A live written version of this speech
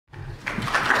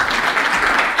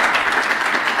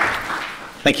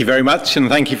Thank you very much, and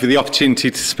thank you for the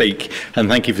opportunity to speak, and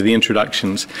thank you for the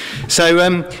introductions.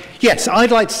 So, yes,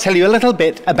 I'd like to tell you a little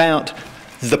bit about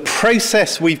the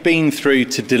process we've been through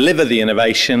to deliver the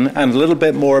innovation, and a little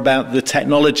bit more about the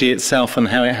technology itself and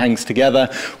how it hangs together,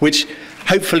 which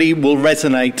hopefully will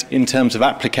resonate in terms of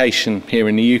application here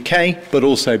in the UK, but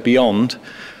also beyond,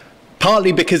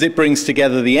 partly because it brings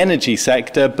together the energy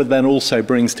sector, but then also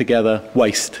brings together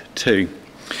waste too.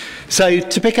 So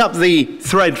to pick up the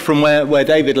thread from where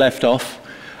David left off,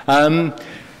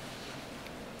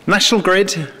 National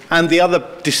Grid and the other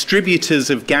distributors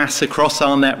of gas across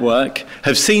our network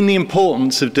have seen the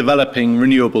importance of developing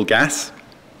renewable gas.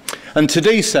 And to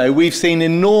do so, we've seen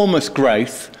enormous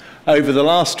growth over the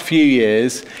last few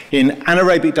years in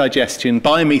anaerobic digestion,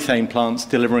 biomethane plants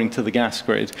delivering to the gas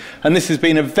grid. And this has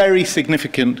been a very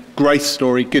significant growth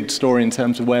story, good story in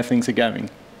terms of where things are going.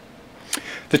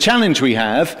 The challenge we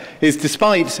have is,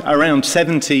 despite around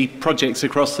 70 projects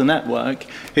across the network,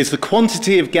 is the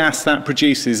quantity of gas that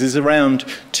produces is around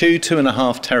 2.5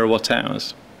 terawatt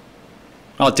hours.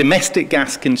 Our domestic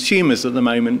gas consumers at the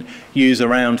moment use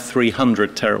around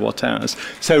 300 terawatt hours.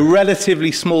 So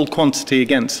relatively small quantity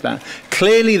against that.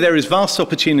 Clearly there is vast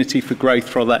opportunity for growth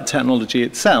for that technology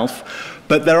itself,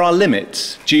 but there are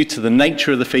limits due to the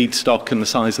nature of the feedstock and the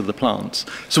size of the plants.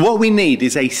 So what we need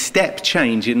is a step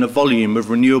change in the volume of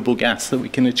renewable gas that we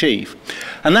can achieve.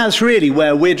 And that's really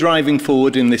where we're driving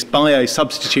forward in this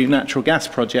bio-substitute natural gas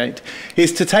project,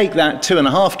 is to take that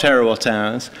 2.5 terawatt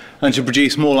hours and to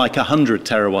produce more like 100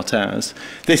 terawatt hours.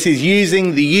 This is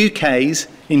using the UK's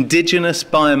indigenous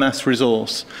biomass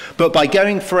resource. But by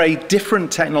going for a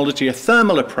different technology, a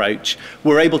thermal approach,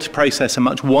 we're able to process a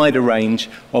much wider range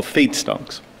of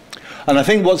feedstocks. And I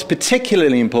think what's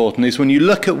particularly important is when you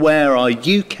look at where our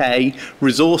UK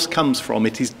resource comes from,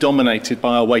 it is dominated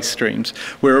by our waste streams.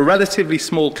 We're a relatively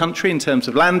small country in terms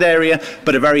of land area,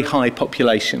 but a very high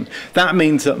population. That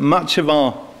means that much of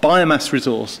our biomass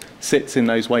resource sits in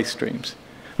those waste streams.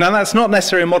 Now, that's not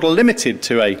necessarily a model limited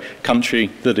to a country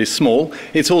that is small.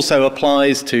 It also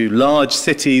applies to large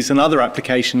cities and other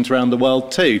applications around the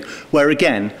world too, where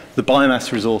again, the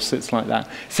biomass resource sits like that.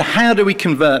 So how do we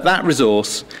convert that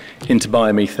resource into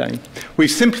biomethane?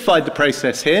 We've simplified the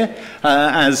process here.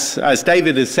 As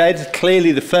David has said,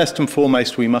 clearly the first and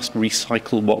foremost, we must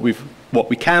recycle what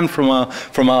we can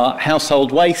from our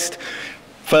household waste.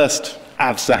 First,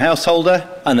 as a householder,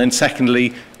 and then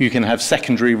secondly, you can have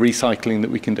secondary recycling that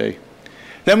we can do.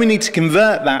 Then we need to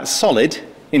convert that solid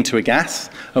into a gas,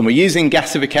 and we're using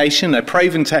gasification, a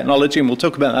proven technology, and we'll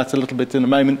talk about that a little bit in a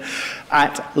moment,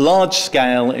 at large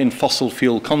scale in fossil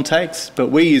fuel contexts, but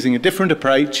we're using a different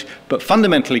approach, but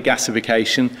fundamentally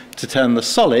gasification, to turn the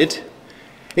solid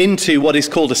into what is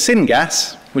called a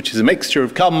syngas, which is a mixture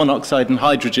of carbon monoxide and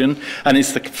hydrogen, and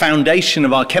it's the foundation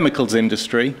of our chemicals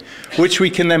industry, which we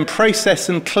can then process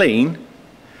and clean,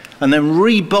 and then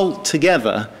rebolt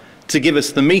together to give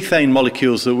us the methane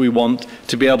molecules that we want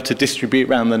to be able to distribute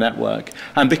around the network.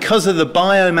 And because of the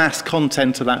biomass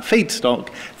content of that feedstock,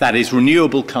 that is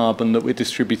renewable carbon that we're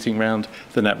distributing around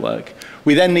the network.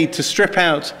 We then need to strip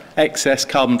out excess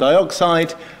carbon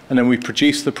dioxide, and then we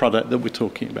produce the product that we're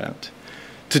talking about.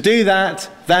 To do that,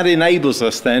 that enables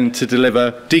us then to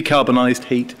deliver decarbonised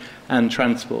heat and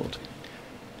transport.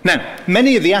 Now,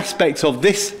 many of the aspects of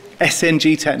this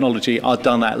SNG technology are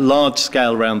done at large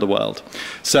scale around the world.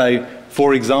 So,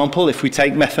 for example, if we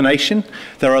take methanation,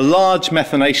 there are large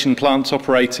methanation plants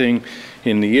operating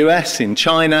in the US, in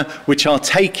China, which are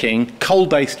taking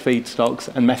coal-based feedstocks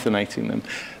and methanating them.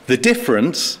 The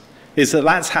difference is that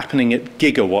that's happening at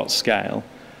gigawatt scale,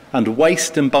 and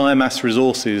waste and biomass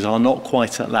resources are not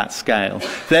quite at that scale.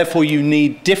 Therefore, you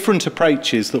need different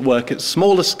approaches that work at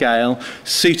smaller scale,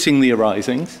 suiting the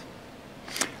arisings.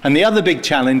 And the other big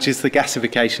challenge is the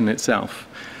gasification itself.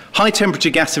 High-temperature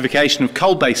gasification of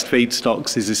coal-based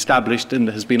feedstocks is established and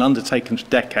has been undertaken for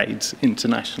decades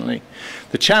internationally.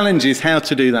 The challenge is how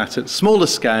to do that at smaller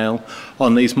scale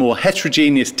on these more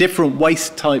heterogeneous, different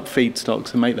waste-type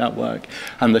feedstocks and make that work.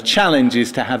 And the challenge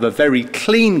is to have a very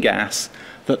clean gas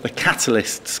that the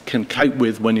catalysts can cope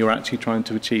with when you're actually trying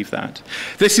to achieve that.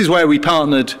 This is where we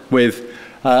partnered with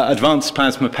Advanced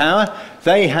Plasma Power.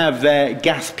 They have their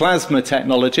gas plasma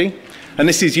technology, and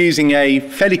this is using a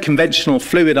fairly conventional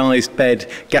fluidized bed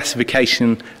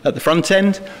gasification at the front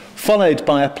end, followed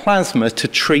by a plasma to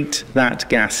treat that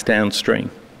gas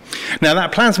downstream. Now,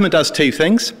 that plasma does two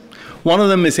things. One of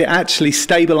them is it actually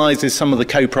stabilizes some of the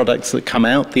co-products that come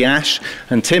out, the ash,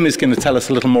 and Tim is going to tell us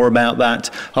a little more about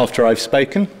that after I've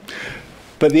spoken.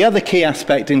 But the other key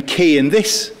aspect and key in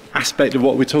this aspect of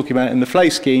what we're talking about in the flow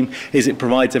scheme is it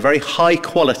provides a very high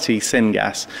quality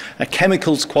syngas, a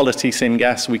chemicals quality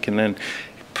syngas we can then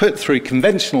put through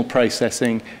conventional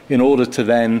processing in order to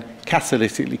then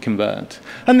catalytically convert.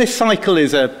 And this cycle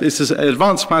is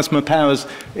Advanced Plasma Power's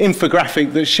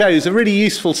infographic that shows a really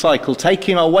useful cycle,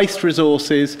 taking our waste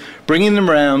resources, bringing them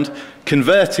around,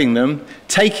 converting them,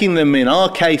 taking them, in our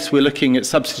case, we're looking at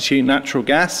substitute natural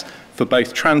gas for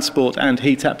both transport and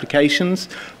heat applications,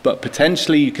 but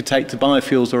potentially you could take to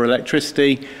biofuels or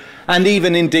electricity. And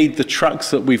even indeed the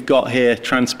trucks that we've got here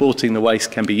transporting the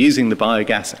waste can be using the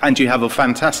biogas, and you have a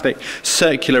fantastic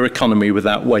circular economy with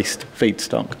that waste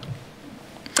feedstock.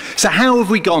 So how have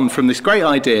we gone from this great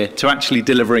idea to actually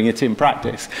delivering it in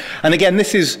practice? And again,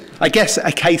 this is, I guess,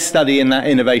 a case study in that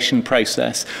innovation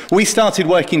process. We started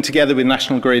working together with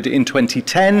National Grid in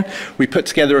 2010. We put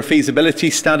together a feasibility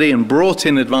study and brought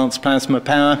in Advanced Plasma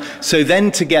Power. So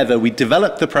then together we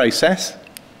developed the process.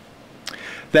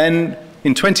 Then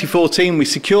in 2014, we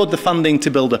secured the funding to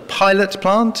build a pilot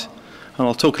plant, and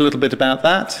I'll talk a little bit about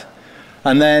that.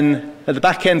 And then at the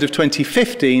back end of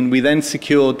 2015, we then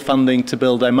secured funding to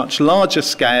build a much larger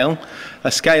scale,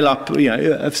 a scale-up,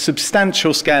 a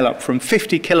substantial scale-up from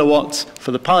 50 kilowatts for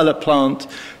the pilot plant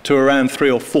to around 3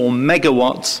 or 4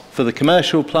 megawatts for the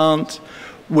commercial plant,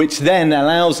 which then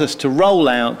allows us to roll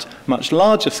out much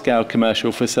larger scale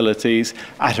commercial facilities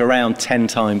at around 10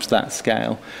 times that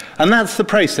scale. And that's the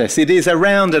process. It is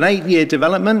around an 8-year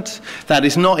development that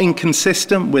is not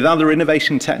inconsistent with other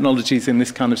innovation technologies in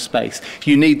this kind of space.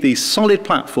 You need these solid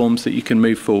platforms that you can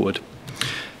move forward.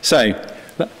 So,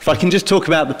 if I can just talk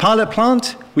about the pilot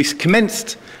plant, we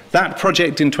commenced that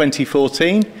project in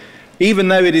 2014. Even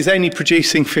though it is only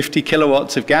producing 50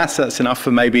 kilowatts of gas, that's enough for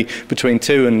maybe between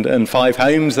 2 and 5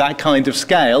 homes, that kind of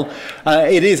scale,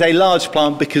 it is a large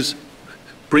plant because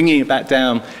bringing it back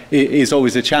down is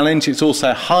always a challenge. It's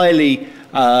also highly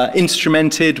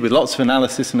instrumented with lots of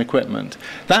analysis and equipment.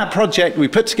 That project we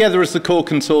put together as the core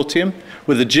consortium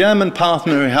with a German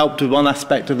partner who helped with one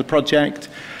aspect of the project.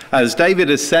 As David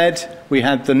has said, we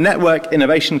had the network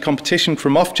innovation competition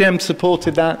from Ofgem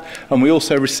supported that, and we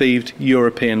also received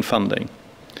European funding.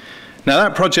 Now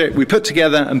that project we put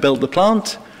together and built the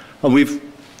plant, and we've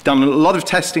done a lot of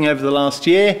testing over the last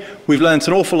year. We've learned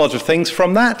an awful lot of things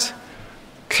from that.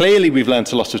 Clearly we've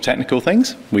learned a lot of technical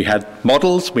things. We had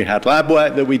models, we had lab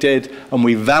work that we did, and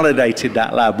we validated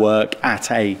that lab work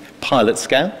at a pilot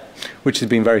scale, which has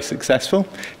been very successful.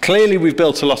 Clearly, we've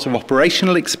built a lot of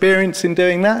operational experience in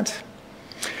doing that.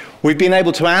 We've been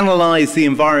able to analyze the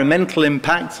environmental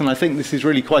impacts, and I think this is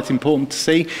really quite important to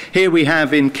see. Here we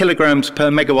have in kilograms per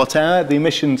megawatt hour the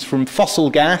emissions from fossil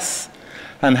gas,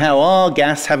 and how our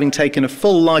gas, having taken a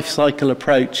full life cycle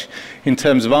approach in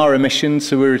terms of our emissions,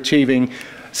 so we're achieving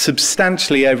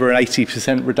substantially over an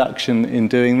 80% reduction in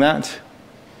doing that.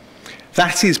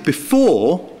 That is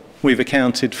before we've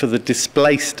accounted for the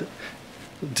displacement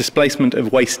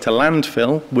of waste to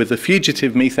landfill with the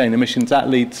fugitive methane emissions that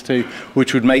leads to,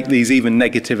 which would make these even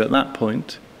negative at that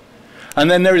point.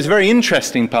 And then there is a very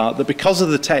interesting part that because of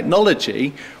the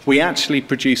technology, we actually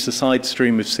produce a side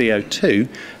stream of CO2,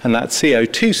 and that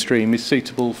CO2 stream is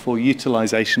suitable for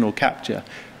utilization or capture.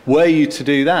 Were you to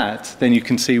do that, then you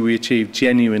can see we achieve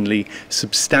genuinely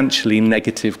substantially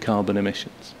negative carbon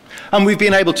emissions. And we've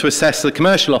been able to assess the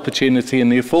commercial opportunity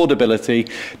and the affordability,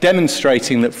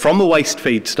 demonstrating that from a waste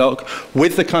feedstock,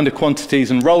 with the kind of quantities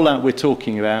and rollout we're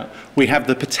talking about, we have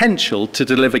the potential to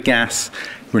deliver gas,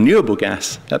 renewable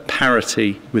gas, at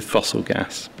parity with fossil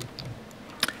gas.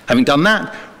 Having done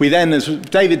that, we then, as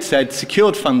David said,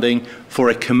 secured funding for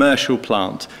a commercial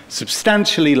plant,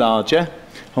 substantially larger,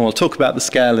 and we'll talk about the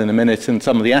scale in a minute and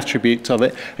some of the attributes of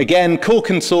it. Again, core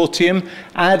consortium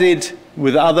added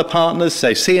with other partners,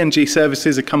 so CNG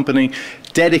Services, a company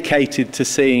dedicated to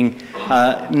seeing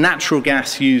natural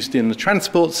gas used in the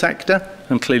transport sector,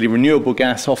 and clearly renewable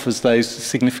gas offers those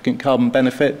significant carbon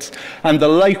benefits, and the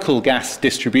local gas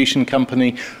distribution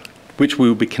company, which we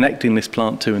will be connecting this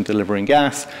plant to and delivering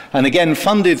gas, and again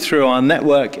funded through our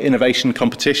network innovation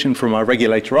competition from our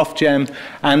regulator Ofgem,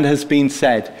 and has been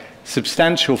said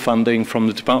substantial funding from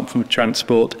the Department of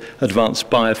Transport Advanced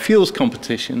Biofuels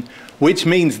competition, which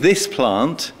means this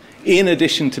plant, in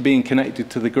addition to being connected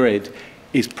to the grid,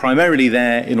 is primarily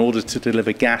there in order to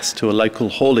deliver gas to a local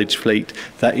haulage fleet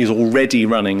that is already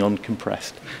running on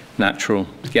compressed natural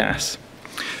gas.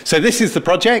 So this is the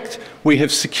project. We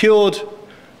have secured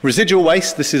residual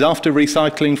waste. This is after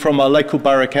recycling from our local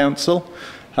borough council.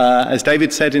 As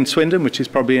David said, in Swindon, which is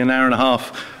probably an hour and a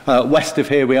half west of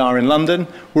here we are in London.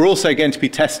 We're also going to be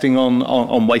testing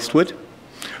on waste wood.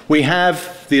 We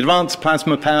have the advanced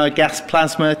plasma power gas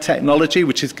plasma technology,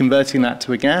 which is converting that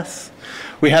to a gas.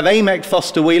 We have AMEC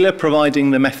Foster Wheeler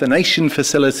providing the methanation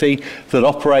facility that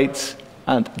operates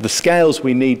at the scales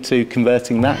we need to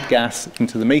converting that gas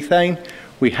into the methane.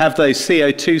 We have those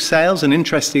CO2 sales, and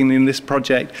interestingly in this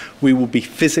project, we will be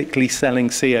physically selling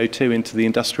CO2 into the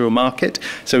industrial market.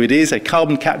 So it is a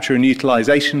carbon capture and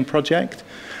utilization project.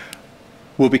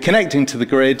 We'll be connecting to the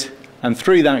grid, and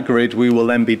through that grid, we will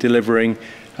then be delivering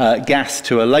gas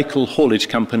to a local haulage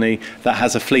company that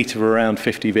has a fleet of around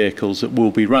 50 vehicles that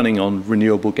will be running on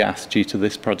renewable gas due to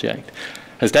this project.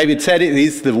 As David said, it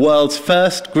is the world's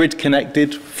first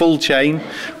grid-connected, full-chain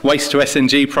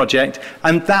waste-to-SNG project,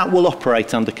 and that will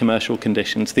operate under commercial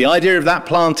conditions. The idea of that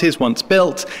plant is, once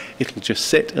built, it'll just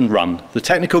sit and run. The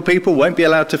technical people won't be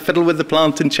allowed to fiddle with the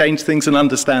plant and change things and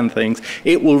understand things.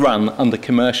 It will run under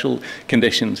commercial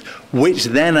conditions, which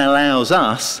then allows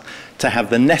us to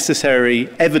have the necessary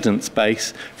evidence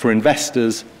base for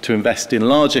investors to invest in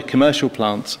larger commercial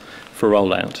plants for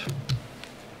rollout.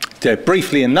 So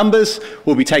briefly in numbers,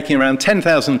 we'll be taking around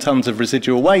 10,000 tonnes of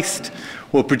residual waste.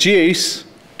 We'll produce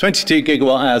 22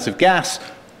 gigawatt hours of gas,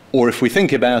 or if we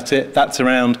think about it, that's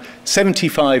around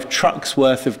 75 trucks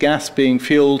worth of gas being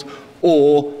fueled,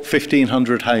 or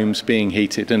 1,500 homes being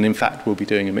heated. And in fact, we'll be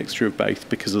doing a mixture of both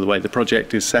because of the way the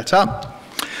project is set up.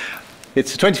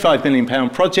 It's a £25 million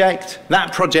project.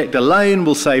 That project alone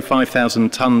will save 5,000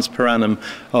 tonnes per annum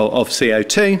of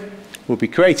CO2. We'll be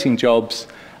creating jobs.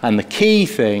 And the key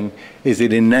thing is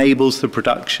it enables the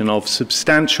production of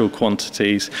substantial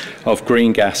quantities of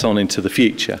green gas on into the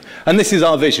future. And this is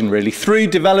our vision, really. Through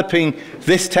developing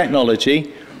this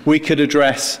technology, we could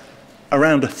address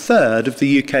around a third of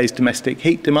the UK's domestic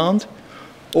heat demand,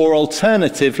 or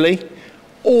alternatively,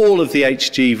 all of the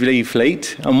HGV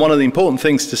fleet. And one of the important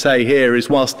things to say here is,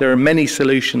 whilst there are many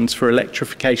solutions for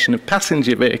electrification of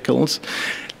passenger vehicles,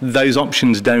 those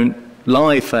options don't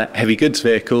lie for heavy goods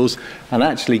vehicles, and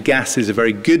actually gas is a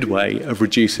very good way of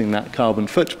reducing that carbon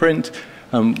footprint.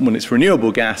 When it's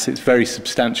renewable gas, it's very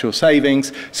substantial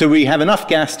savings. So we have enough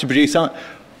gas to produce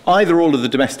either all of the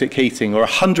domestic heating or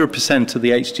 100% of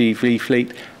the HGV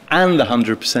fleet and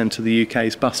 100% of the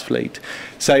UK's bus fleet.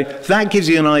 So that gives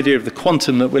you an idea of the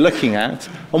quantum that we're looking at.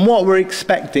 And what we're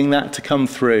expecting that to come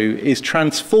through is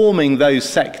transforming those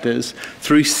sectors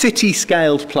through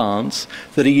city-scaled plants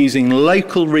that are using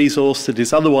local resource that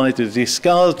is otherwise a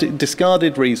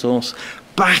discarded resource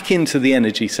back into the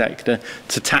energy sector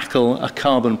to tackle a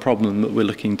carbon problem that we're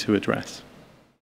looking to address.